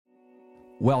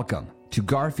Welcome to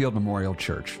Garfield Memorial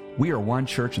Church. We are one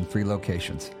church in 3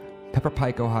 locations: Pepper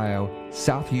Pike, Ohio,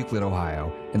 South Euclid,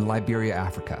 Ohio, and Liberia,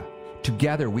 Africa.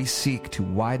 Together, we seek to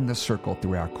widen the circle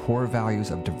through our core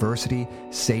values of diversity,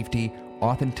 safety,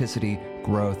 authenticity,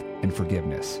 growth, and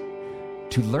forgiveness.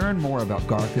 To learn more about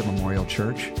Garfield Memorial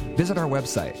Church, visit our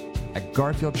website at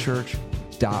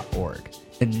garfieldchurch.org.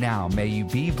 And now, may you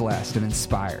be blessed and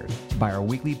inspired by our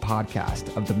weekly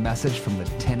podcast of the message from the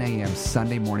 10 a.m.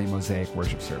 Sunday morning Mosaic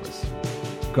worship service.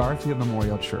 Garfield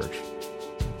Memorial Church,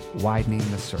 widening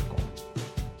the circle.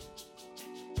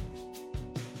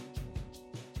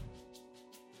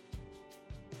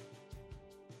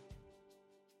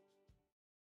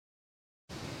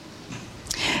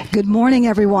 Good morning,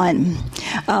 everyone.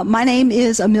 My name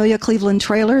is Amelia Cleveland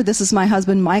Traylor. This is my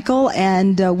husband, Michael,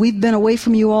 and we've been away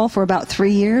from you all for about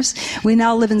 3 years. We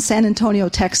now live in San Antonio,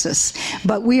 Texas,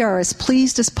 but we are as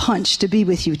pleased as punch to be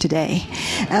with you today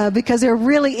because there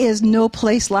really is no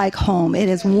place like home. It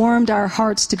has warmed our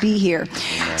hearts to be here.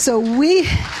 So we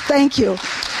thank you.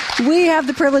 We have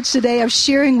the privilege today of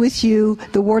sharing with you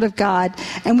the Word of God,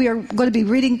 and we are going to be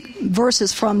reading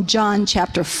verses from John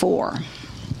chapter 4.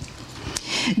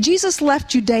 Jesus left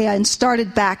Judea and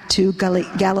started back to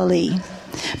Galilee,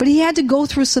 but he had to go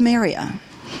through Samaria.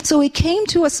 So he came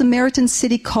to a Samaritan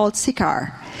city called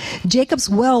Sychar. Jacob's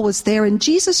well was there, and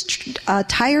Jesus,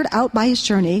 tired out by his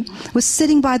journey, was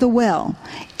sitting by the well.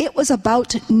 It was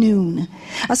about noon.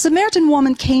 A Samaritan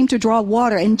woman came to draw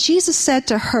water, and Jesus said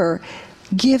to her,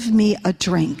 "Give me a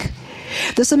drink."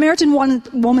 The Samaritan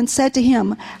woman said to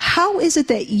him, "How is it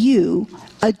that you,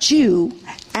 a Jew,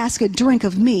 ask a drink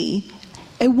of me,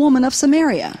 a woman of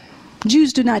Samaria?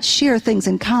 Jews do not share things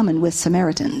in common with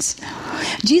Samaritans."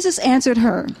 Jesus answered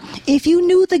her, "If you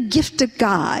knew the gift of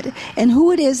God and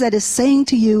who it is that is saying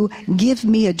to you, 'Give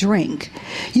me a drink,'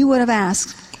 you would have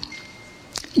asked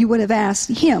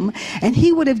him, and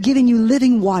he would have given you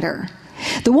living water."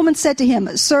 The woman said to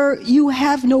him, "Sir, you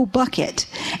have no bucket,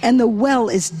 and the well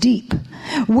is deep.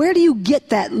 Where do you get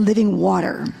that living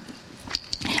water?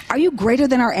 Are you greater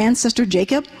than our ancestor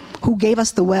Jacob, who gave us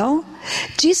the well?"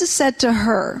 Jesus said to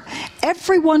her,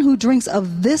 "Everyone who drinks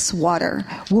of this water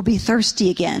will be thirsty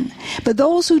again, but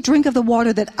those who drink of the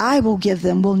water that I will give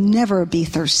them will never be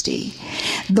thirsty.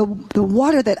 The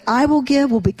water that I will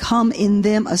give will become in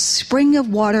them a spring of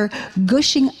water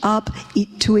gushing up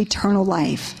to eternal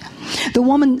life." The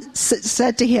woman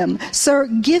said to him, "Sir,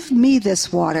 give me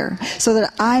this water so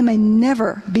that I may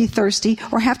never be thirsty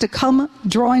or have to come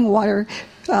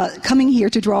coming here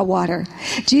to draw water."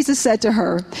 Jesus said to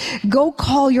her, "Go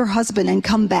call your husband and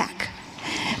come back."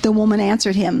 The woman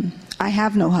answered him, "I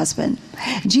have no husband."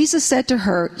 Jesus said to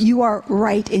her, "You are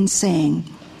right in saying,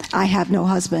 'I have no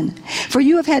husband,' for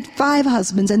you have had 5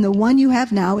 husbands, and the one you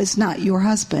have now is not your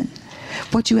husband.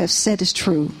 What you have said is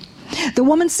true." The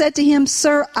woman said to him,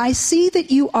 "Sir, I see that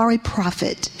you are a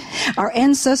prophet. Our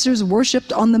ancestors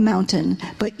worshipped on the mountain,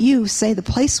 but you say the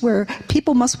place where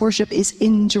people must worship is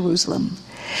in Jerusalem."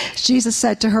 Jesus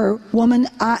said to her, "Woman,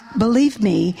 believe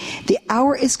me, the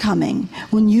hour is coming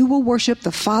when you will worship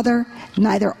the Father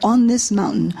neither on this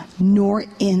mountain nor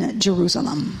in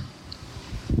Jerusalem."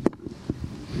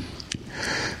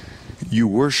 You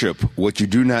worship what you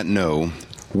do not know.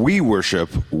 We worship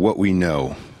what we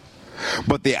know.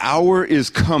 But the hour is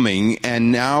coming,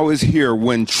 and now is here,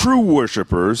 when true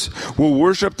worshipers will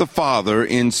worship the Father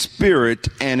in spirit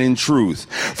and in truth.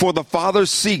 For the Father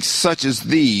seeks such as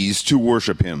these to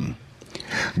worship him.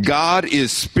 God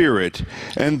is spirit,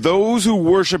 and those who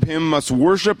worship him must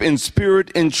worship in spirit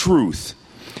and truth.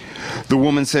 The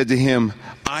woman said to him,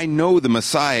 "I know the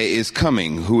Messiah is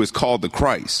coming, who is called the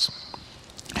Christ.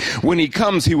 When he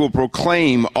comes, he will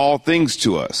proclaim all things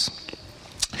to us."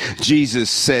 Jesus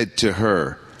said to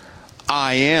her,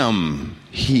 "I am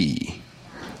he,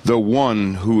 the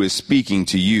one who is speaking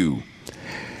to you."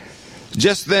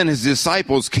 Just then his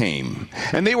disciples came,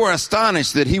 and they were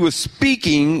astonished that he was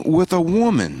speaking with a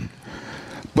woman.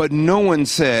 But no one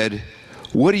said,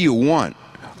 "What do you want?"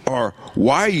 or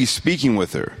 "Why are you speaking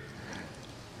with her?"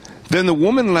 Then the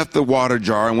woman left the water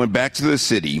jar and went back to the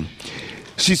city.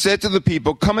 She said to the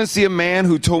people, "Come and see a man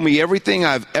who told me everything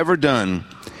I've ever done.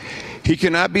 He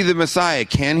cannot be the Messiah,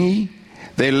 can he?"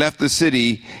 They left the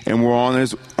city and were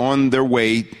on their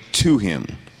way to him.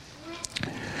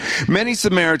 Many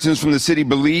Samaritans from the city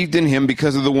believed in him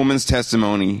because of the woman's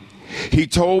testimony. "He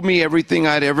told me everything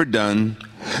I'd ever done."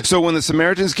 So when the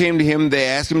Samaritans came to him, they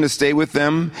asked him to stay with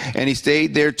them, and he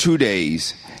stayed there 2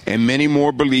 days. And many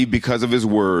more believed because of his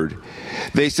word.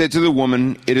 They said to the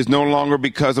woman, "It is no longer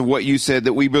because of what you said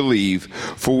that we believe,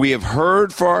 for we have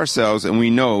heard for ourselves, and we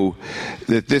know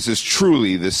that this is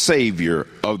truly the Savior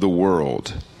of the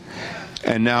world."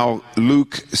 And now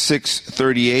Luke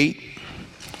 6:38.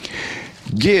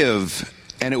 "Give,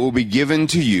 and it will be given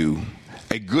to you,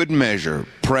 a good measure,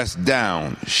 pressed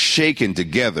down, shaken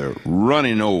together,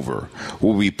 running over,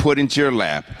 will be put into your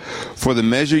lap. For the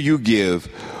measure you give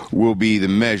will be the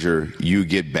measure you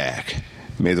get back."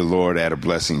 May the Lord add a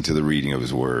blessing to the reading of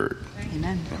his word.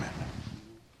 Amen. Amen.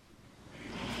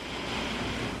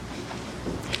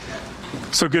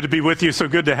 So good to be with you. So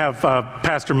good to have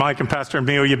Pastor Mike and Pastor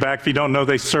Amelia back. If you don't know,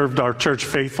 they served our church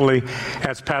faithfully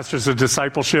as pastors of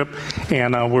discipleship.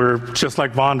 And we're, just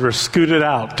like Vondra, scooted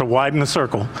out to widen the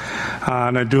circle.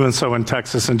 And are doing so in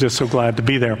Texas, and just so glad to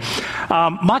be there.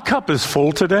 My cup is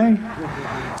full today.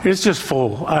 It's just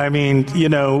full. I mean, you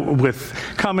know, with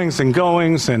comings and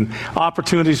goings and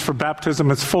opportunities for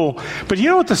baptism, it's full. But you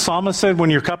know what the psalmist said when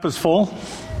your cup is full?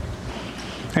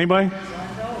 Anybody?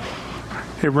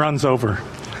 It runs over.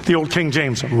 The old King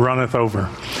James, runneth over.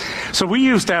 So we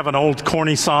used to have an old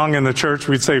corny song in the church.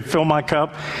 We'd say, "Fill my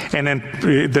cup," and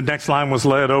then the next line was,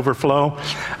 "Let it overflow."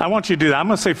 I want you to do that. I'm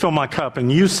going to say, "Fill my cup,"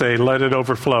 and you say, "Let it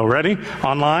overflow." Ready?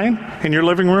 Online? In your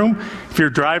living room? If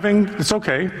you're driving, it's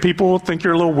okay. People will think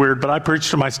you're a little weird, but I preach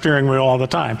to my steering wheel all the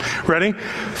time. Ready?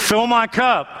 Fill my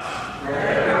cup.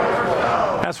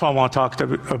 That's what I want to talk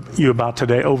to you about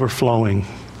today, overflowing.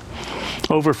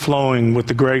 Overflowing with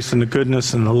the grace and the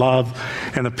goodness and the love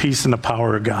and the peace and the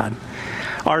power of God.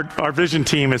 Our vision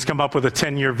team has come up with a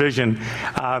 10-year vision,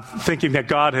 thinking that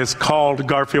God has called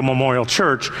Garfield Memorial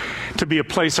Church to be a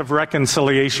place of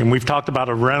reconciliation. We've talked about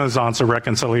a renaissance of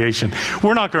reconciliation.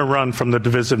 We're not going to run from the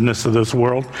divisiveness of this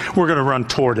world. We're going to run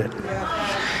toward it.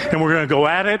 And we're going to go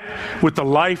at it with the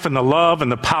life and the love and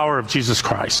the power of Jesus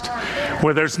Christ.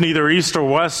 Where there's neither east or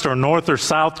west or north or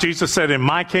south. Jesus said, "In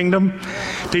my kingdom,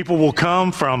 people will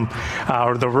come from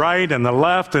the right and the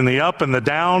left and the up and the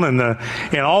down and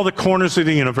all the corners of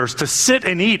the universe to sit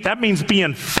and eat." That means be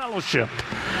in fellowship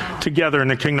together in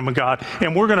the kingdom of God.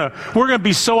 And we're gonna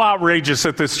be so outrageous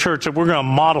at this church that we're going to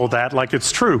model that like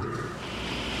it's true.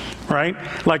 Right?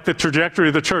 Like the trajectory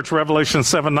of the church, Revelation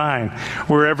 7:9,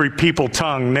 where every people,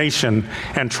 tongue, nation,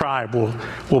 and tribe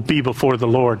will be before the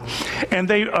Lord.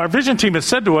 And our vision team has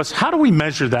said to us, how do we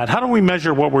measure that? How do we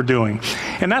measure what we're doing?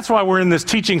 And that's why we're in this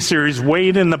teaching series,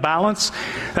 Weighed in the Balance.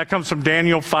 That comes from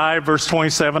Daniel 5, verse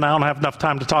 27. I don't have enough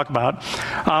time to talk about.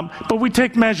 But we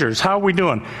take measures. How are we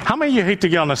doing? How many of you hate to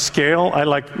get on a scale? I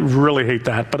really hate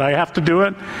that, but I have to do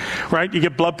it. Right? You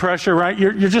get blood pressure, right?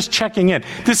 You're just checking in.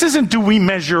 This isn't do we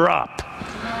measure up.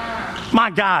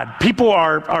 My God, people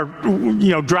are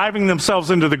driving themselves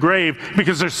into the grave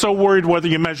because they're so worried whether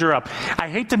you measure up. I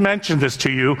hate to mention this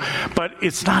to you, but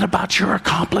it's not about your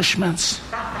accomplishments.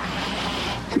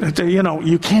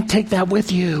 You can't take that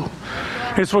with you.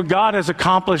 It's what God has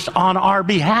accomplished on our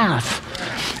behalf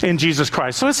in Jesus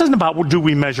Christ. So this isn't about do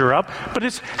we measure up, but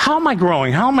it's how am I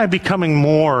growing? How am I becoming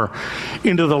more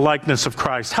into the likeness of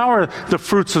Christ? How are the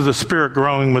fruits of the Spirit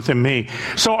growing within me?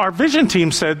 So our vision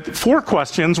team said 4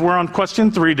 questions. We're on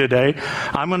question 3 today.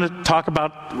 I'm going to talk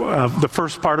about the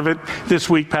first part of it this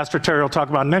week. Pastor Terry will talk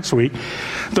about next week.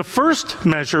 The first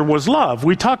measure was love.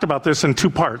 We talked about this in 2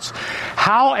 parts.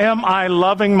 How am I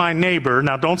loving my neighbor?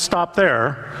 Now don't stop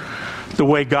there. The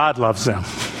way God loves them.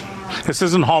 This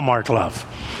isn't Hallmark love.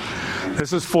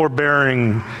 This is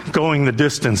forbearing, going the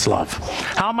distance love.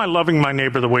 How am I loving my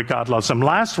neighbor the way God loves them?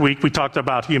 Last week we talked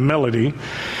about humility,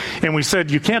 and we said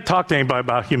you can't talk to anybody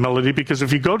about humility because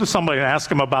if you go to somebody and ask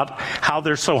them about how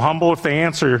they're so humble, if they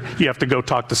answer, you have to go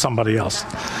talk to somebody else.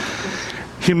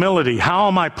 Humility. How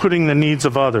am I putting the needs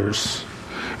of others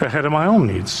ahead of my own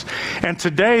needs? And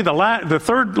today, the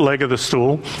third leg of the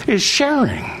stool is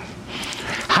sharing.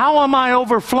 How am I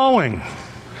overflowing?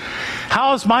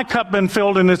 How has my cup been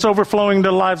filled and it's overflowing to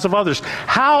the lives of others?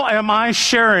 How am I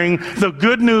sharing the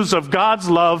good news of God's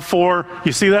love for,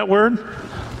 you see that word?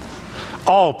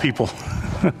 All people.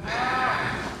 You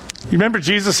remember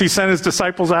Jesus, he sent his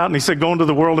disciples out and he said, go into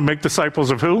the world and make disciples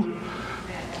of who?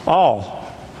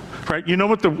 All. Right? You know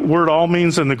what the word all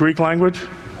means in the Greek language?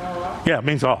 Yeah, it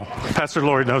means all. Pastor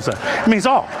Lori knows that. It means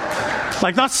all.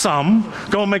 Like not some.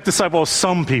 Go and make disciples of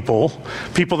some people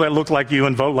that look like you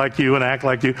and vote like you and act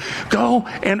like you. Go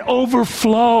and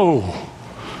overflow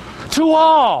to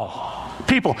all.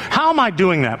 people. How am I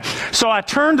doing that? So I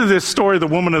turned to this story, the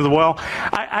woman of the well.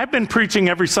 I've been preaching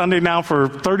every Sunday now for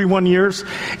 31 years,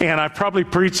 and I've probably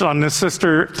preached on this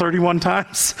sister 31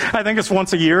 times. I think it's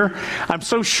once a year. I'm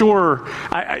so sure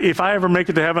if I ever make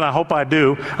it to heaven, I hope I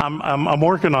do. I'm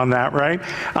working on that, right?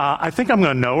 I think I'm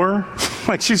going to know her.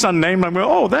 Like she's unnamed. I'm going,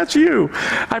 oh, that's you.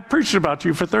 I preached about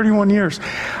you for 31 years.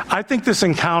 I think this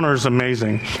encounter is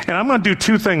amazing. And I'm going to do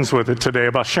two things with it today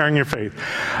about sharing your faith.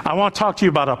 I want to talk to you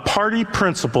about a party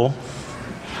principle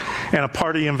and a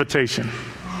party invitation.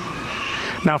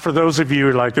 Now, for those of you who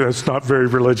are like, that's not very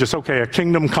religious, okay, a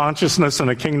kingdom consciousness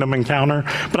and a kingdom encounter,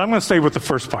 but I'm going to stay with the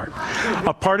first part.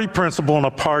 A party principle and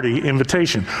a party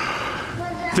invitation.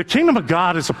 The Kingdom of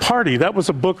God is a party. That was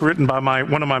a book written by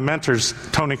one of my mentors,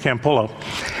 Tony Campolo.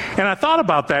 And I thought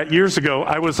about that years ago.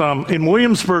 I was in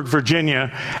Williamsburg,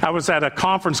 Virginia. I was at a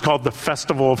conference called the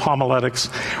Festival of Homiletics,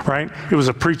 right? It was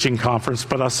a preaching conference,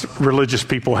 but us religious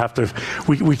people have to,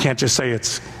 we can't just say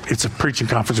it's a preaching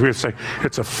conference. We have to say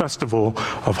it's a festival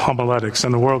of homiletics.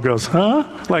 And the world goes, huh?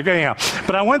 Like, anyhow.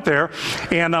 But I went there,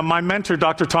 and my mentor,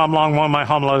 Dr. Tom Long, one of my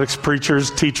homiletics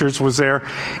teachers, was there.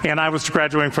 And I was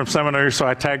graduating from seminary, so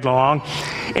I tagged along.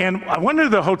 And I went to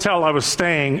the hotel I was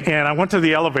staying, and I went to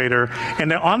the elevator,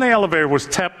 and on the elevator was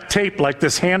taped like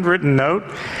this handwritten note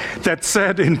that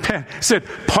said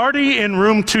party in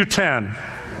room 210.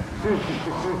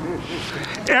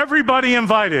 Everybody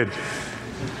invited.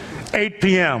 8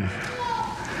 p.m.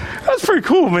 That's pretty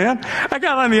cool, man. I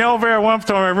got on the elevator, I went up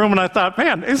to my room, and I thought,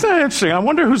 man, isn't that interesting? I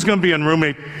wonder who's going to be in room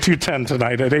 210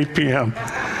 tonight at 8 p.m.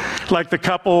 Like the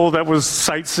couple that was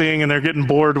sightseeing and they're getting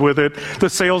bored with it. The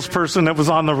salesperson that was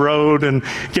on the road and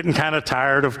getting kind of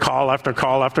tired of call after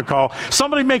call after call.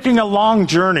 Somebody making a long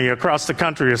journey across the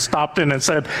country has stopped in and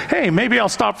said, hey, maybe I'll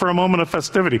stop for a moment of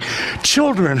festivity.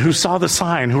 Children who saw the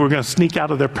sign who were going to sneak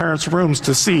out of their parents' rooms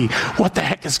to see what the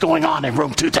heck is going on in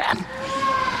room 210.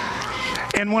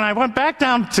 And when I went back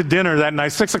down to dinner that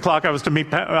night, 6 o'clock, I was to meet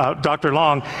Dr.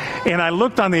 Long, and I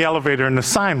looked on the elevator and the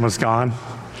sign was gone.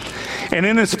 And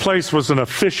in its place was an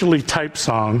officially typed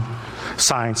sign that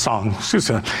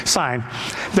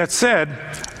said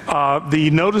the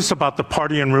notice about the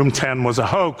party in room 10 was a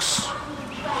hoax,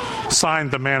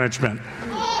 signed the management.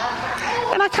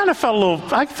 And I kind of felt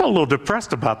a little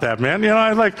depressed about that, man. You know,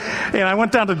 I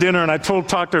went down to dinner and I told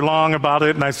Dr. Long about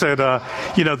it, and I said,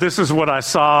 this is what I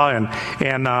saw, and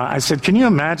I said, can you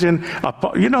imagine,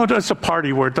 it's a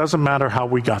party where it doesn't matter how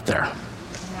we got there.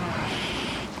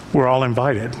 We're all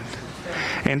invited.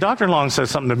 And Dr. Long said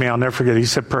something to me I'll never forget. He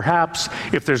said, perhaps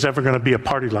if there's ever going to be a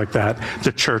party like that,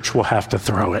 the church will have to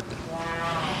throw it.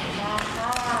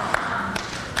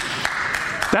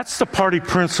 That's the party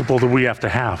principle that we have to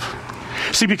have.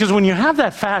 See, because when you have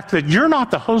that fact that you're not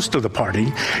the host of the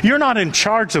party, you're not in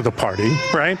charge of the party,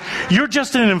 right? You're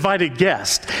just an invited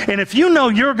guest. And if you know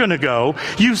you're going to go,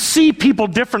 you see people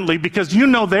differently because you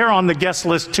know they're on the guest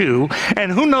list too.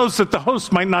 And who knows that the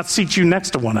host might not seat you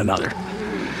next to one another.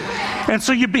 And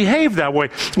so you behave that way.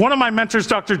 One of my mentors,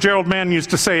 Dr. Gerald Mann, used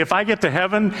to say, if I get to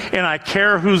heaven and I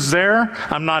care who's there,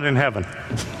 I'm not in heaven.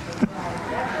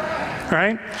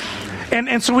 Right?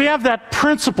 And so we have that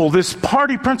principle, this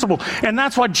party principle. And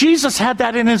that's why Jesus had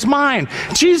that in his mind.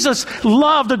 Jesus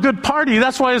loved a good party.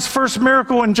 That's why his first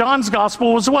miracle in John's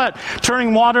gospel was what?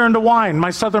 Turning water into wine. My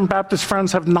Southern Baptist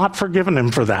friends have not forgiven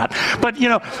him for that. But,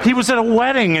 he was at a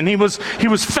wedding and he was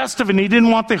festive and he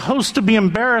didn't want the host to be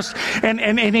embarrassed.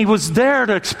 And he was there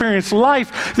to experience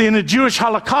life. In the Jewish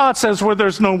halakha, it says where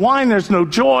there's no wine, there's no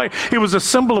joy. It was a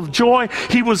symbol of joy.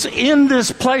 He was in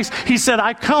this place. He said,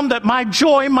 I come that my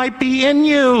joy might be in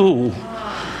you.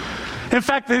 In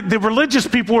fact, the religious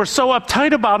people were so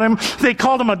uptight about him, they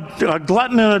called him a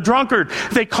glutton and a drunkard.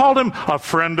 They called him a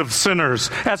friend of sinners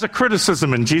as a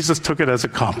criticism, and Jesus took it as a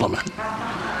compliment.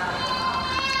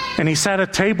 And he sat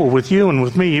at table with you and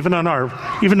with me, even in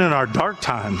our dark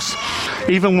times,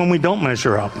 even when we don't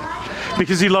measure up.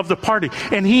 Because he loved the party.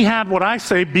 And he had what I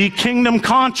say be kingdom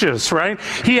conscious, right?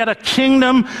 He had a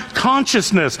kingdom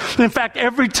consciousness. In fact,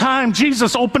 every time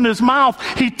Jesus opened his mouth,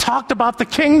 he talked about the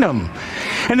kingdom.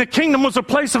 And the kingdom was a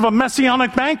place of a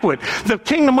messianic banquet. The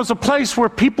kingdom was a place where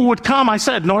people would come, I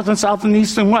said, north and south and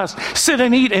east and west, sit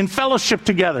and eat and fellowship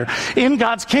together in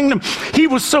God's kingdom. He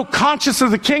was so conscious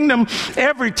of the kingdom,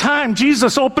 every time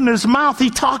Jesus opened his mouth, he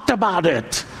talked about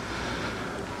it.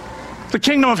 The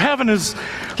kingdom of heaven is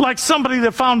like somebody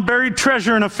that found buried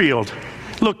treasure in a field.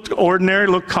 Looked ordinary,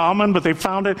 looked common, but they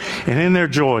found it, and in their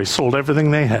joy sold everything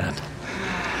they had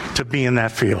to be in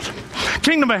that field.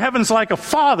 Kingdom of heaven's like a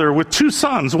father with two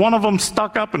sons. One of them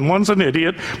stuck up and one's an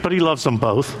idiot, but he loves them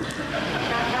both.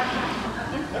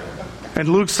 And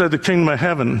Luke said the kingdom of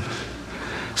heaven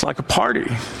It's like a party.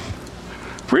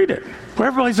 Read it, where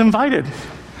everybody's invited.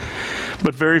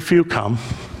 But very few come,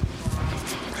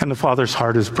 and the Father's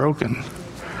heart is broken.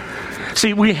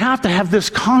 See, we have to have this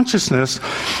consciousness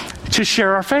to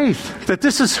share our faith, that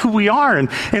this is who we are, and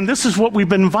this is what we've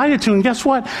been invited to. And guess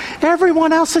what?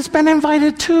 Everyone else has been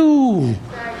invited too.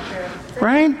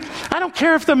 Right? I don't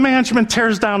care if the management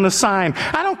tears down the sign.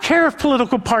 I don't care if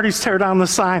political parties tear down the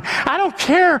sign. I don't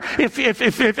care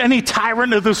if any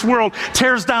tyrant of this world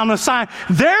tears down the sign.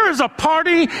 There is a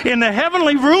party in the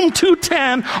heavenly room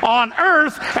 210 on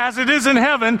earth as it is in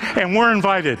heaven, and we're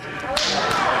invited.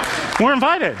 We're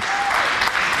invited.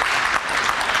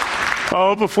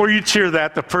 Oh, before you cheer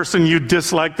that, the person you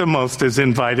dislike the most is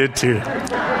invited too.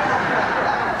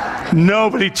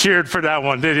 Nobody cheered for that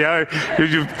one, did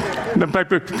you?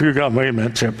 Wait a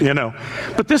minute, Chip,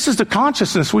 But this is the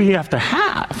consciousness we have to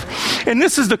have. And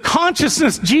this is the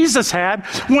consciousness Jesus had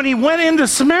when he went into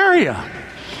Samaria.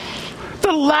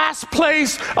 The last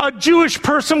place a Jewish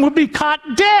person would be caught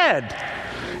dead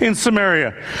in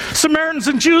Samaria. Samaritans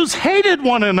and Jews hated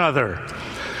one another.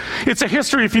 It's a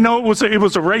history, if you know, it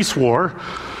was a race war.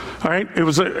 All right? It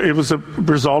was a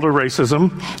result of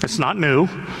racism. It's not new.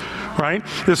 Right?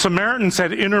 The Samaritans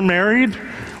had intermarried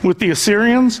with the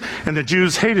Assyrians, and the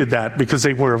Jews hated that because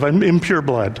they were of impure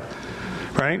blood.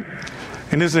 Right?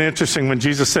 And isn't it interesting when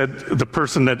Jesus said the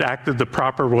person that acted the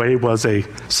proper way was a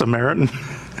Samaritan?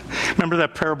 Remember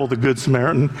that parable, the Good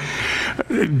Samaritan?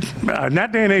 In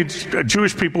that day and age,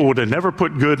 Jewish people would have never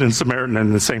put good and Samaritan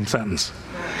in the same sentence.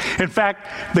 In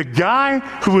fact, the guy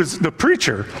who was the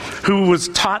preacher who was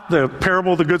taught the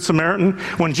parable of the Good Samaritan,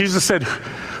 when Jesus said,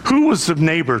 who was the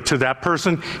neighbor to that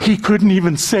person? He couldn't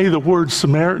even say the word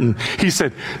Samaritan. He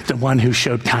said, the one who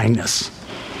showed kindness.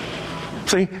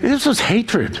 See, this was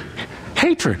hatred.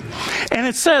 Hatred. And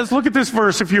it says, look at this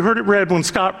verse, if you heard it read when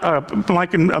Scott,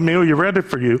 Mike and Amelia read it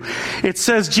for you. It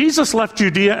says, Jesus left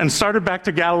Judea and started back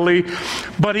to Galilee,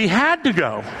 but he had to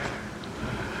go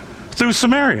through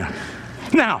Samaria.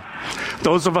 Now,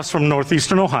 those of us from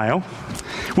northeastern Ohio,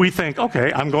 we think,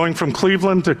 okay, I'm going from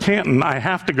Cleveland to Canton, I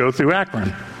have to go through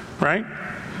Akron, right?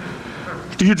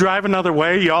 Do you drive another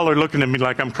way? Y'all are looking at me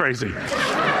like I'm crazy.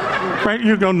 Right?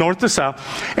 You go north to south.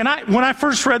 And when I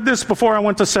first read this before I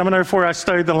went to seminary, before I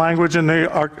studied the language and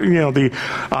the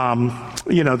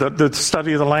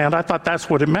study of the land, I thought that's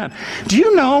what it meant. Do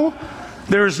you know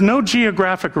there is no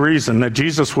geographic reason that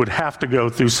Jesus would have to go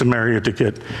through Samaria to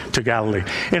get to Galilee?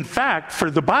 In fact, for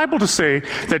the Bible to say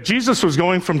that Jesus was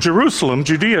going from Jerusalem,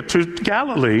 Judea, to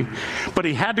Galilee, but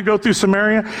he had to go through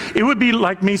Samaria, it would be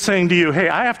like me saying to you, hey,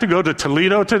 I have to go to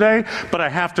Toledo today, but I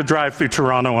have to drive through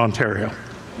Toronto, Ontario.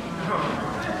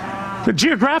 But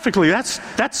geographically, that's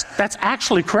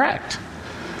actually correct.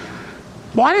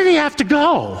 Why did he have to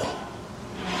go?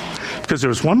 Because there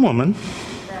was one woman,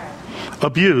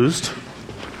 abused,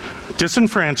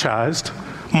 disenfranchised,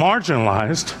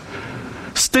 marginalized,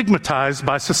 stigmatized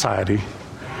by society,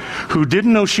 who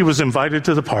didn't know she was invited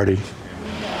to the party,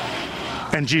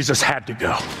 and Jesus had to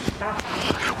go.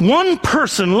 One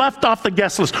person left off the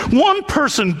guest list, one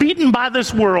person beaten by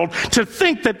this world to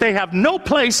think that they have no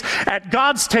place at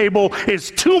God's table is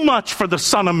too much for the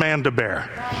Son of Man to bear.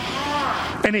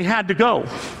 And he had to go.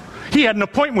 He had an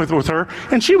appointment with her,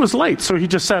 and she was late, so he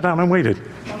just sat down and waited.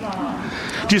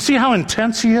 Do you see how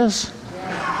intense he is?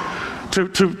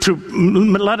 To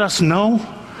let us know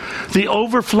the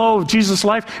overflow of Jesus'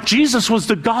 life. Jesus was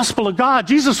the gospel of God.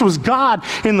 Jesus was God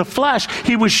in the flesh.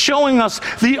 He was showing us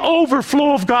the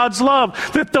overflow of God's love,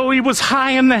 that though he was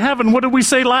high in the heaven, what did we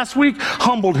say last week?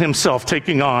 Humbled himself,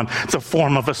 taking on the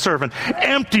form of a servant,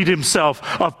 emptied himself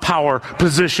of power,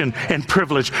 position, and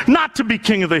privilege, not to be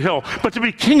king of the hill, but to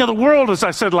be king of the world, as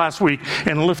I said last week,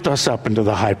 and lift us up into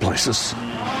the high places.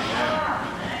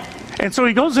 And so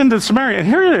he goes into Samaria, and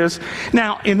here it is.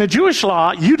 Now, in the Jewish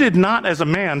law, you did not, as a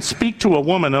man, speak to a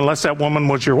woman unless that woman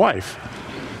was your wife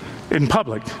in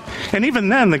public. And even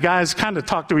then, the guys kind of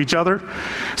talk to each other.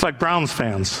 It's like Browns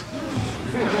fans.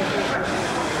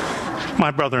 My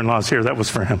brother-in-law's here. That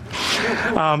was for him.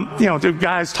 The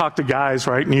guys talk to guys,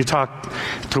 right? And you talk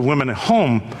to women at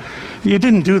home. You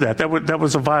didn't do that. That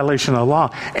was a violation of the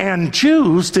law. And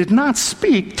Jews did not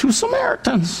speak to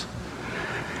Samaritans.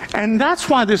 And that's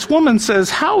why this woman says,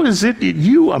 how is it that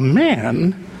you, a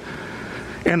man,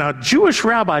 and a Jewish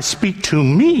rabbi speak to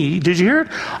me? Did you hear it?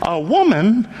 A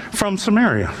woman from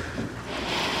Samaria.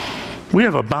 We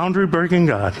have a boundary-breaking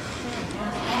God.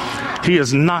 He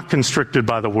is not constricted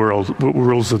by the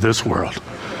rules of this world.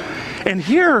 And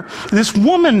here, this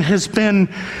woman has been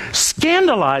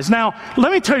scandalized. Now,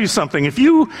 let me tell you something. If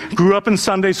you grew up in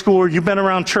Sunday school or you've been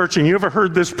around church and you ever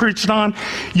heard this preached on,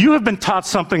 you have been taught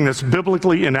something that's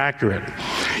biblically inaccurate.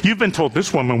 You've been told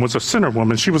this woman was a sinner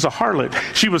woman. She was a harlot.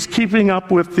 She was keeping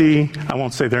up with I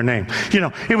won't say their name.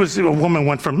 It was a woman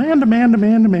went from man to man to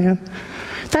man to man.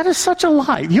 That is such a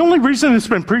lie. The only reason it's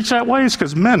been preached that way is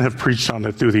because men have preached on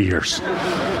it through the years.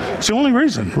 It's the only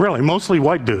reason, really. Mostly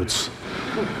white dudes,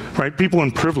 right? People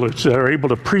in privilege that are able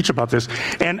to preach about this.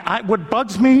 And what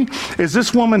bugs me is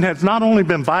this woman has not only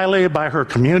been violated by her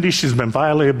community, she's been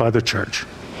violated by the church.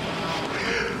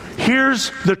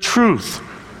 Here's the truth,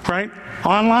 right?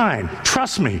 Online,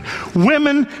 trust me,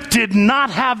 women did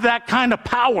not have that kind of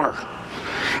power.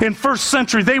 In first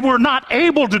century, they were not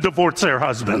able to divorce their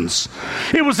husbands.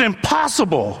 It was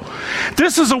impossible.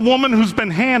 This is a woman who's been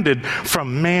handed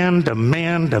from man to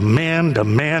man to man to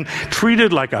man,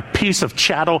 treated like a piece of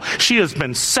chattel. She has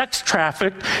been sex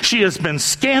trafficked. She has been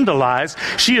scandalized.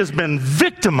 She has been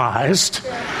victimized.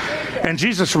 And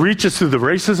Jesus reaches through the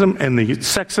racism and the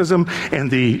sexism and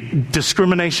the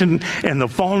discrimination and the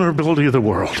vulnerability of the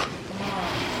world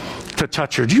to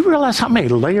touch her. Do you realize how many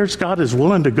layers God is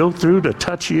willing to go through to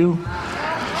touch you?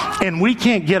 And we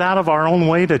can't get out of our own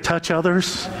way to touch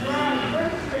others?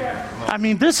 I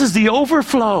mean, this is the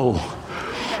overflow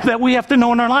that we have to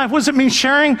know in our life. What does it mean,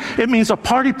 sharing? It means a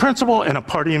party principle and a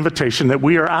party invitation, that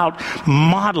we are out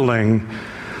modeling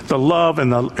the love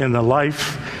and the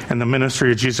life and the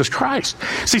ministry of Jesus Christ.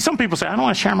 See, some people say, I don't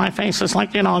want to share my faith. It's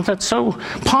like, that's so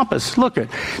pompous. Look,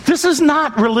 this is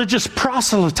not religious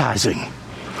proselytizing.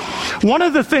 One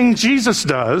of the things Jesus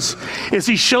does is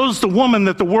he shows the woman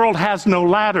that the world has no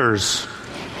ladders.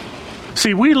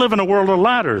 See, we live in a world of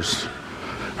ladders.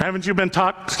 Haven't you been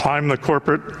taught climb the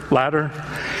corporate ladder?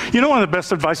 One of the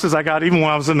best advices I got, even when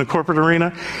I was in the corporate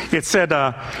arena, it said,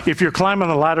 if you're climbing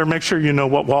the ladder, make sure you know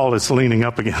what wall it's leaning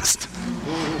up against.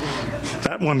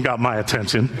 That one got my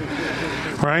attention,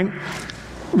 right?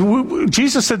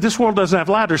 Jesus said this world doesn't have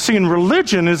ladders. See, and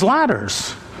religion is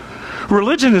ladders.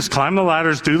 Religion is climb the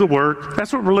ladders, do the work.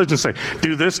 That's what religion say.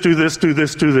 Do this, do this, do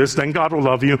this, do this. Then God will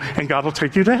love you and God will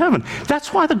take you to heaven.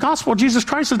 That's why the gospel of Jesus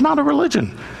Christ is not a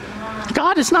religion.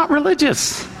 God is not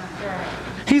religious.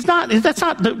 He's not. That's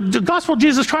not the gospel of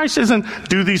Jesus Christ. Isn't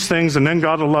do these things and then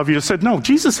God will love you. It said no.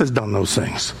 Jesus has done those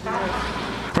things.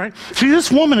 Right? See, this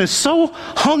woman is so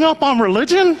hung up on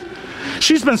religion.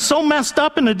 She's been so messed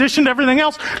up in addition to everything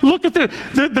else. Look at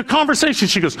the conversation.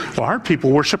 She goes, well, our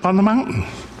people worship on the mountain.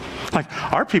 Like,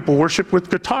 our people worship with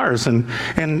guitars and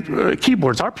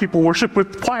keyboards. Our people worship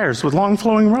with choirs with long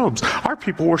flowing robes. Our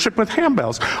people worship with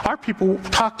handbells. Our people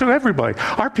talk to everybody.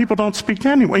 Our people don't speak to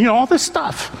anyone. All this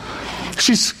stuff.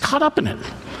 She's caught up in it.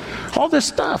 All this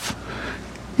stuff.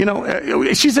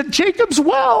 She's at Jacob's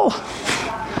Well.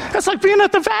 That's like being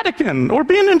at the Vatican or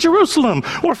being in Jerusalem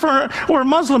or a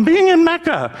Muslim being in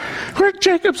Mecca. We're at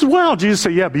Jacob's Well. Jesus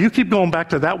said, yeah, but you keep going back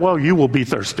to that well, you will be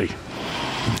thirsty.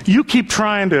 You keep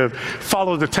trying to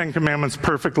follow the Ten Commandments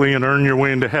perfectly and earn your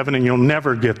way into heaven, and you'll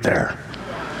never get there.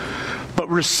 But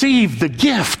receive the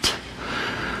gift.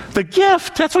 The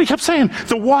gift, that's what he kept saying.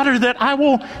 The water that I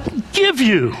will give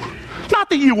you.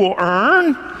 Not that you will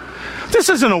earn. This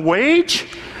isn't a wage,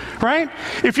 right?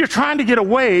 If you're trying to get a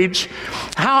wage,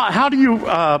 how do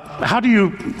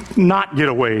you not get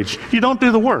a wage? You don't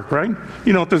do the work, right?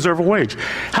 You don't deserve a wage.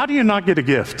 How do you not get a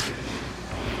gift?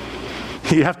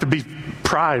 You have to be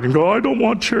pride and go, I don't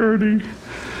want charity.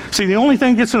 See, the only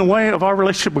thing that gets in the way of our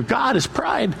relationship with God is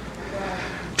pride.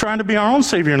 Trying to be our own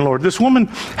Savior and Lord. This woman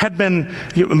had been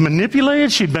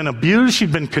manipulated. She'd been abused.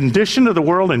 She'd been conditioned to the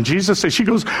world. And Jesus says, she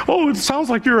goes, oh, it sounds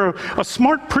like you're a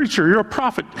smart preacher. You're a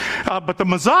prophet. But the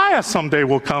Messiah someday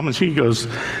will come. And she goes,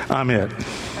 I'm it.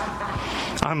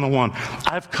 I'm the one.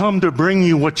 I've come to bring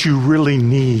you what you really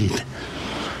need.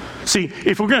 See,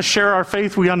 if we're going to share our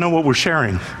faith, we got to know what we're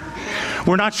sharing.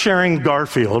 We're not sharing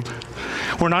Garfield.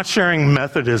 We're not sharing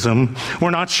Methodism. We're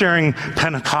not sharing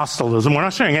Pentecostalism. We're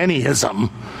not sharing any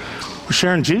ism. We're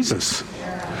sharing Jesus.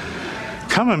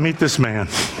 Come and meet this man.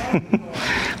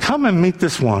 Come and meet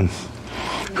this one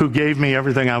who gave me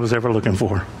everything I was ever looking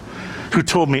for, who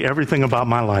told me everything about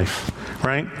my life,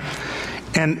 right?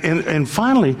 And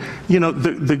finally,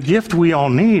 the gift we all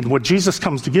need, what Jesus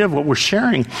comes to give, what we're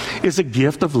sharing, is a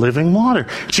gift of living water.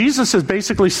 Jesus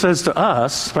basically says to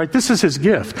us, right, this is his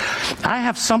gift. I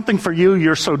have something for you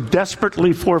you're so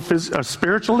desperately for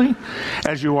spiritually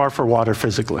as you are for water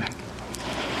physically.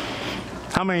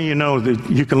 How many of you know that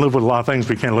you can live with a lot of things,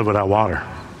 but you can't live without water?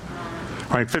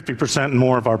 right? 50% and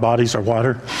more of our bodies are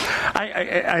water.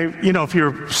 If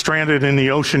you're stranded in the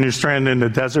ocean, you're stranded in the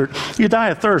desert, you die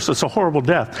of thirst. It's a horrible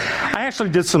death. I actually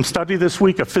did some study this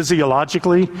week of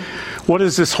physiologically, what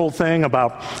is this whole thing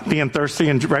about being thirsty?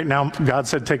 And right now, God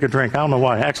said, take a drink. I don't know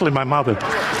why. Actually, my mouth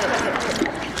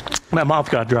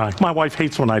got dry. My wife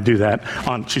hates when I do that.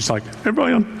 She's like,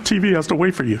 everybody on TV has to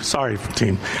wait for you. Sorry,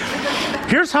 team.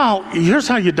 Here's how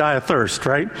you die of thirst,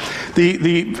 right?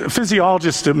 The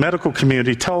physiologist, the medical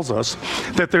community tells us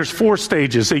that there's 4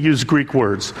 stages. They use Greek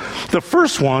words. The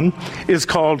first one is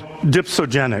called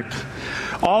dipsogenic.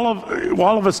 All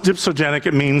of us dipsogenic,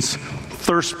 it means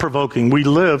thirst-provoking. We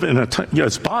live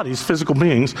as bodies, physical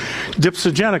beings,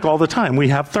 dipsogenic all the time. We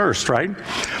have thirst, right?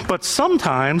 But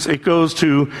sometimes it goes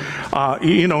to,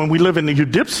 and we live in the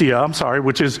eudypsia,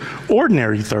 which is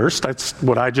ordinary thirst. That's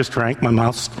what I just drank. My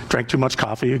mouth drank too much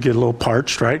coffee. You get a little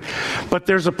parched, right? But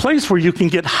there's a place where you can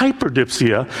get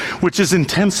hyperdipsia, which is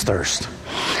intense thirst.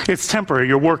 It's temporary.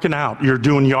 You're working out. You're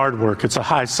doing yard work. It's a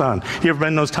high sun. You ever been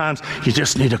in those times? You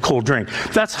just need a cold drink.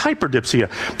 That's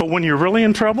hyperdipsia. But when you're really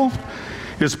in trouble,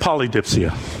 it's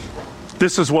polydipsia.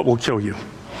 This is what will kill you.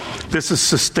 This is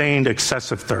sustained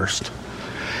excessive thirst.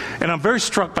 And I'm very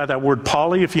struck by that word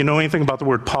poly. If you know anything about the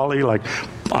word poly, like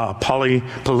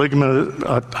polygamy,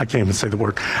 I can't even say the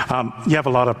word. You have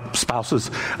a lot of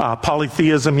spouses.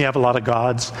 Polytheism, you have a lot of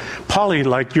gods. Poly,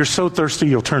 like you're so thirsty,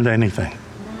 you'll turn to anything.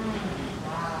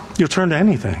 You'll turn to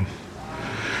anything.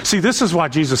 See, this is why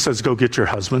Jesus says, go get your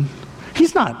husband.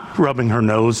 He's not rubbing her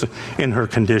nose in her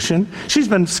condition. She's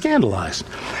been scandalized.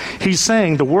 He's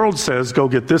saying, the world says, go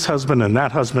get this husband and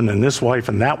this wife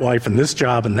and this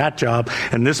job and that job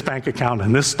and this bank account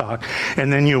and this stock,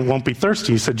 and then you won't be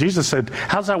thirsty. Jesus said,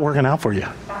 how's that working out for you?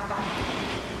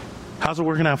 How's it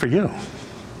working out for you?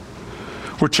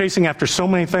 We're chasing after so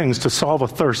many things to solve a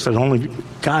thirst that only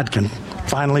God can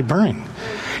finally bring.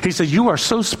 He said, you are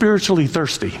so spiritually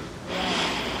thirsty.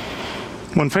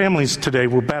 When families today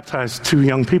will baptize 2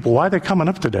 young people, why are they coming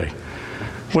up today?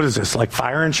 What is this, like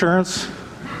fire insurance?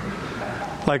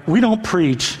 Like, we don't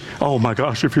preach, oh my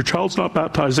gosh, if your child's not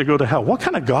baptized, they go to hell. What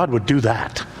kind of God would do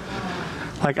that?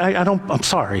 Like, I'm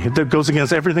sorry. That goes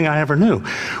against everything I ever knew.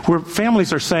 Where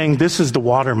families are saying, this is the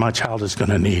water my child is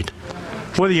going to need.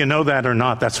 Whether you know that or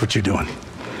not, that's what you're doing.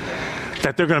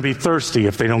 That they're going to be thirsty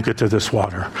if they don't get to this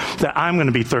water. That I'm going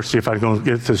to be thirsty if I don't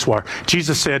get to this water.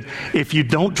 Jesus said, if you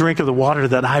don't drink of the water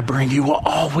that I bring, you will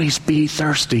always be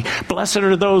thirsty. Blessed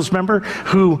are those, remember,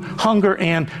 who hunger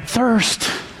and thirst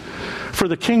for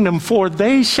the kingdom, for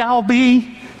they shall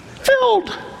be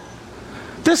filled.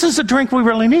 This is the drink we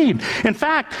really need. In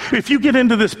fact, if you get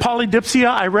into this polydipsia,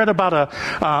 I read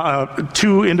about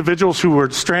 2 individuals who were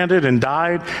stranded and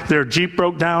died. Their Jeep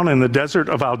broke down in the desert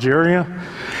of Algeria,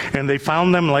 and they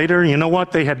found them later. You know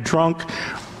what? They had drunk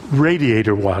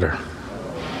radiator water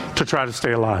to try to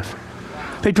stay alive.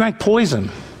 They drank poison.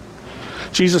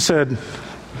 Jesus said,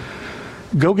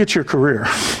 go get your career.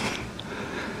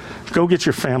 Go get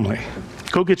your family.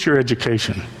 Go get your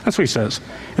education. That's what he says.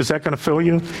 Is that going to fill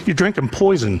you? You're drinking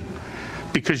poison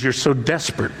because you're so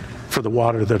desperate for the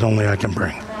water that only I can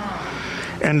bring.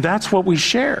 And that's what we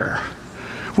share.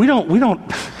 We don't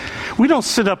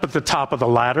sit up at the top of the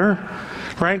ladder,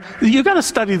 right? You got to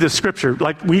study this scripture.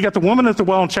 Like, we got the woman at the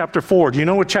well in chapter 4. Do you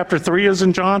know what chapter 3 is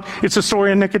in John? It's the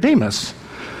story of Nicodemus.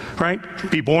 Right?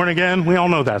 Be born again. We all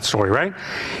know that story, right?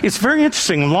 It's very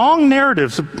interesting. Long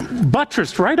narratives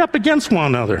buttressed right up against one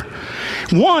another.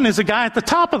 One is a guy at the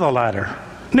top of the ladder,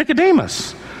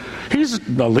 Nicodemus. He's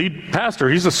the lead pastor.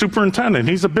 He's a superintendent.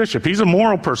 He's a bishop. He's a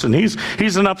moral person. He's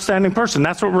an upstanding person.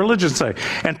 That's what religions say.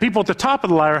 And people at the top of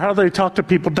the ladder, how do they talk to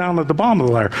people down at the bottom of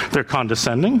the ladder? They're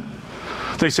condescending.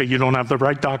 They say, you don't have the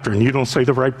right doctrine. You don't say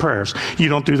the right prayers. You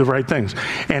don't do the right things.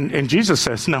 And Jesus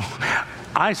says, no,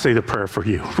 I say the prayer for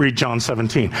you. Read John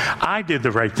 17. I did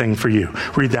the right thing for you.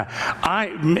 Read that.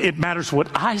 It matters what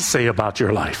I say about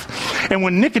your life. And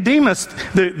when Nicodemus,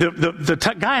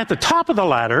 the guy at the top of the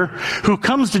ladder, who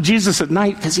comes to Jesus at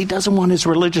night because he doesn't want his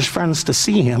religious friends to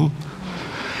see him,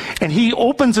 and he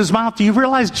opens his mouth, do you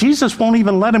realize Jesus won't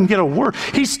even let him get a word?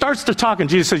 He starts to talk, and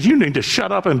Jesus says, you need to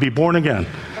shut up and be born again.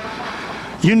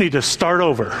 You need to start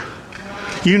over.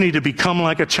 You need to become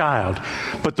like a child.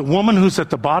 But the woman who's at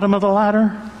the bottom of the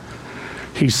ladder,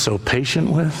 he's so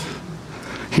patient with.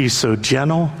 He's so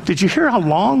gentle. Did you hear how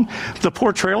long the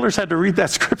poor trailers had to read that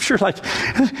scripture? Like,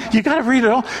 you got to read it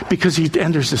all. Because he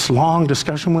enters this long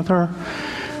discussion with her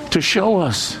to show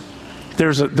us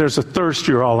there's a thirst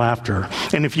you're all after.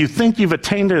 And if you think you've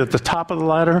attained it at the top of the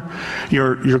ladder,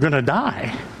 you're going to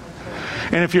die.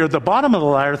 And if you're at the bottom of the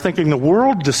ladder thinking the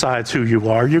world decides who you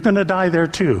are, you're going to die there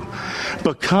too.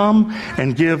 But come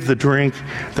and give the drink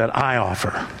that I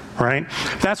offer. Right?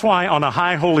 That's why on a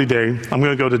high holy day, I'm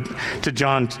going to go to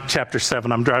John chapter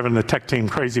 7. I'm driving the tech team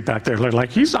crazy back there. They're like,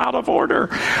 he's out of order.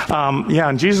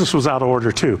 And Jesus was out of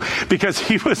order too, because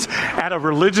he was at a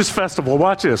religious festival.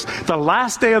 Watch this. The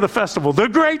last day of the festival, the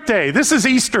great day. This is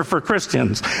Easter for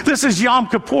Christians. This is Yom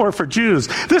Kippur for Jews.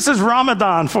 This is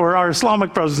Ramadan for our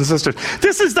Islamic brothers and sisters.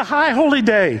 This is the high holy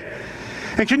day.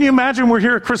 And can you imagine we're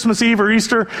here at Christmas Eve or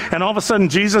Easter, and all of a sudden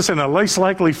Jesus in a least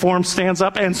likely form stands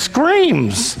up and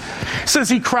screams. It says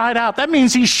he cried out. That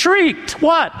means he shrieked.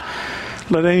 What?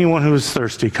 Let anyone who is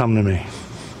thirsty come to me.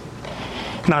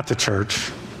 Not to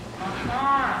church.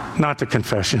 Not to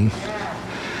confession.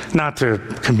 Not to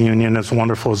communion, as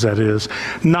wonderful as that is.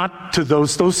 Not to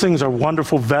those things are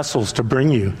wonderful vessels to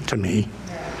bring you to me.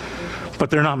 But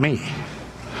they're not me.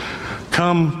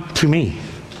 Come to me.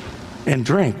 And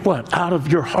drink. What? Out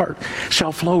of your heart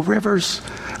shall flow rivers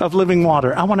of living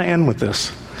water. I want to end with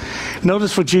this.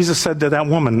 Notice what Jesus said to that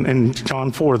woman in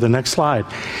John 4, the next slide.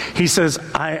 He says,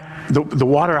 the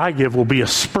water I give will be a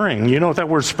spring. You know what that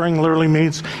word spring literally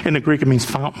means? In the Greek, it means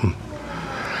fountain.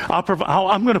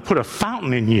 I'm going to put a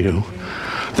fountain in you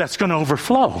that's going to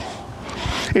overflow.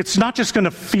 It's not just going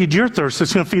to feed your thirst.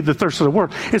 It's going to feed the thirst of the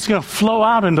world. It's going to flow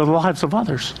out into the lives of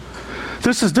others.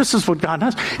 This is what God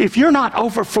does. If you're not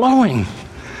overflowing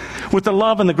with the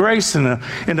love and the grace and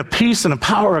the peace and the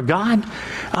power of God,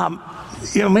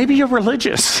 maybe you're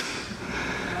religious.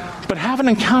 But have an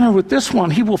encounter with this one.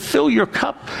 He will fill your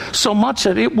cup so much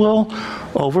that it will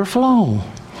overflow.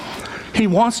 He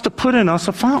wants to put in us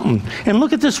a fountain. And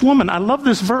look at this woman. I love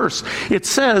this verse. It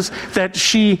says that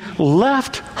she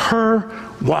left her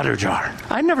water jar.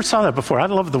 I never saw that before. I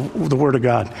love the Word of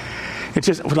God. It's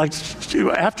just like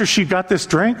after she got this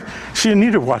drink, she didn't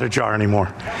need her water jar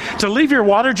anymore. To leave your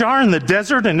water jar in the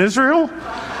desert in Israel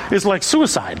is like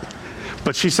suicide.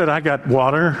 But she said, I got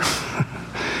water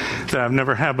that I've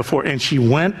never had before. And she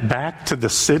went back to the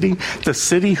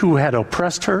city who had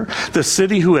oppressed her, the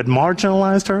city who had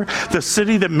marginalized her, the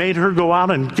city that made her go out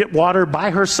and get water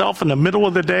by herself in the middle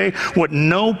of the day, what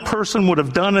no person would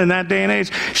have done in that day and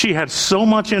age. She had so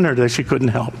much in her that she couldn't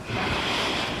help.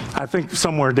 I think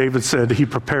somewhere David said, he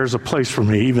prepares a place for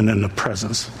me even in the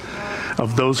presence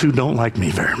of those who don't like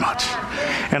me very much.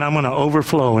 And I'm going to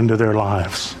overflow into their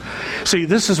lives. See,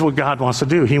 this is what God wants to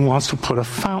do. He wants to put a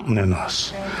fountain in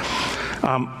us.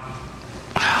 I'm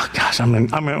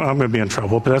going to be in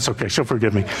trouble, but that's okay. She'll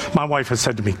forgive me. My wife has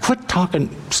said to me, quit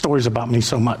talking stories about me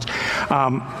so much.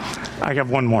 I have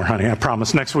one more, honey. I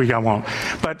promise. Next week I won't.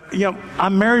 But,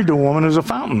 I'm married to a woman who's a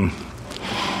fountain,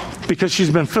 because she's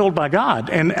been filled by God.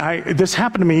 And this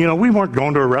happened to me. We weren't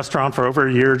going to a restaurant for over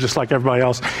a year, just like everybody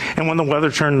else. And when the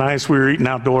weather turned nice, we were eating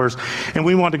outdoors. And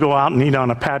we wanted to go out and eat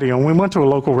on a patio. And we went to a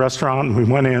local restaurant, and we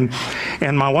went in.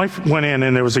 And my wife went in,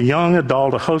 and there was a young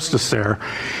adult, a hostess there.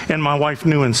 And my wife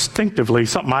knew instinctively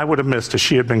something I would have missed if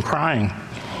she had been crying.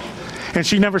 And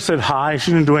she never said hi.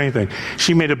 She didn't do anything.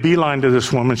 She made a beeline to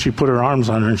this woman. She put her arms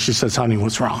on her, and she says, honey,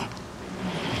 what's wrong?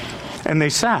 And they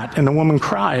sat, and the woman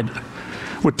cried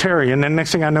with Terry. And then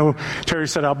next thing I know, Terry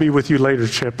said, I'll be with you later,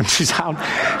 Chip. And she's out.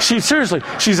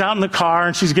 She's out in the car,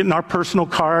 and she's getting our personal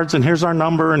cards, and here's our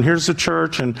number, and here's the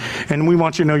church, and we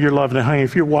want you to know you're loved. And honey,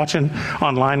 if you're watching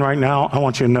online right now, I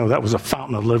want you to know that was a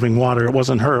fountain of living water. It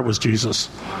wasn't her, it was Jesus.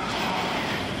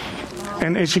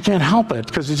 And she can't help it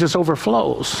because it just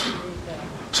overflows.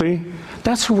 See?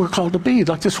 That's who we're called to be.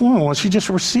 Like this woman was. She just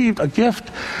received a gift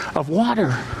of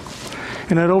water,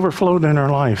 and it overflowed in her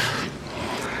life.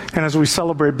 And as we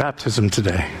celebrate baptism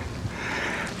today,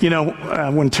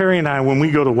 when Terry and I, when we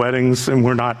go to weddings and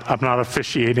I'm not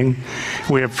officiating,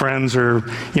 we have friends or,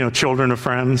 children of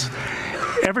friends.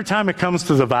 Every time it comes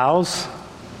to the vows,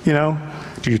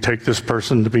 do you take this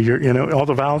person to be your, all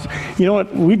the vows? You know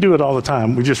what? We do it all the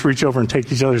time. We just reach over and take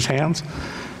each other's hands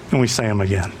and we say them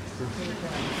again.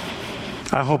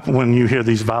 I hope when you hear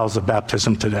these vows of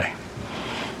baptism today,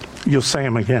 you'll say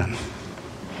them again.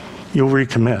 You'll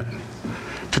recommit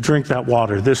to drink that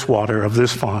water of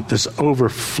this font, this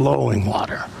overflowing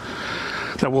water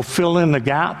that will fill in the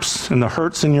gaps and the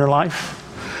hurts in your life.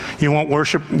 You won't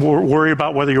worry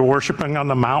about whether you're worshiping on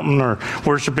the mountain or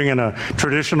worshiping in a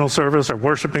traditional service or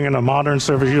worshiping in a modern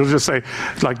service. You'll just say,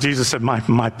 like Jesus said,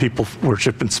 my people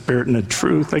worship in spirit and in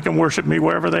truth. They can worship me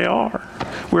wherever they are,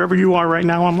 wherever you are right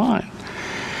now online.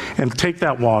 And take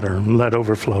that water and let it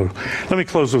overflow. Let me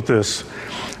close with this.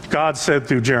 God said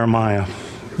through Jeremiah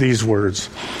these words.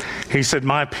 He said,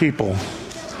 my people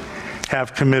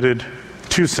have committed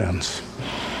two sins.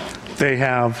 They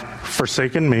have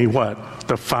forsaken me, what?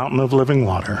 the fountain of living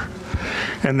water.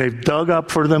 And they've dug up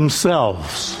for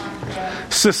themselves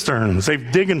cisterns.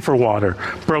 They've digging for water,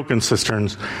 broken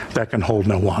cisterns that can hold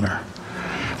no water.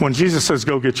 When Jesus says,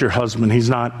 go get your husband, he's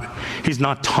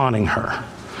not taunting her.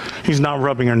 He's not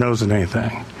rubbing her nose in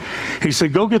anything. He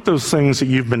said, go get those things that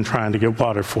you've been trying to get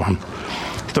water for him,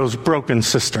 those broken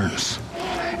cisterns.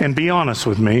 And be honest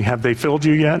with me, have they filled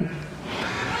you yet?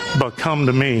 But come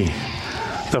to me,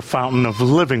 the fountain of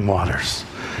living waters,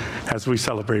 as we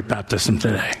celebrate baptism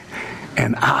today.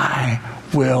 And I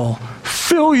will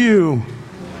fill you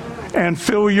and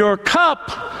fill your cup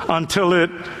until let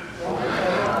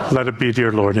it be,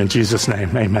 dear Lord, in Jesus'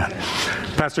 name, amen.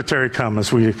 Pastor Terry, come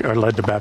as we are led to baptism.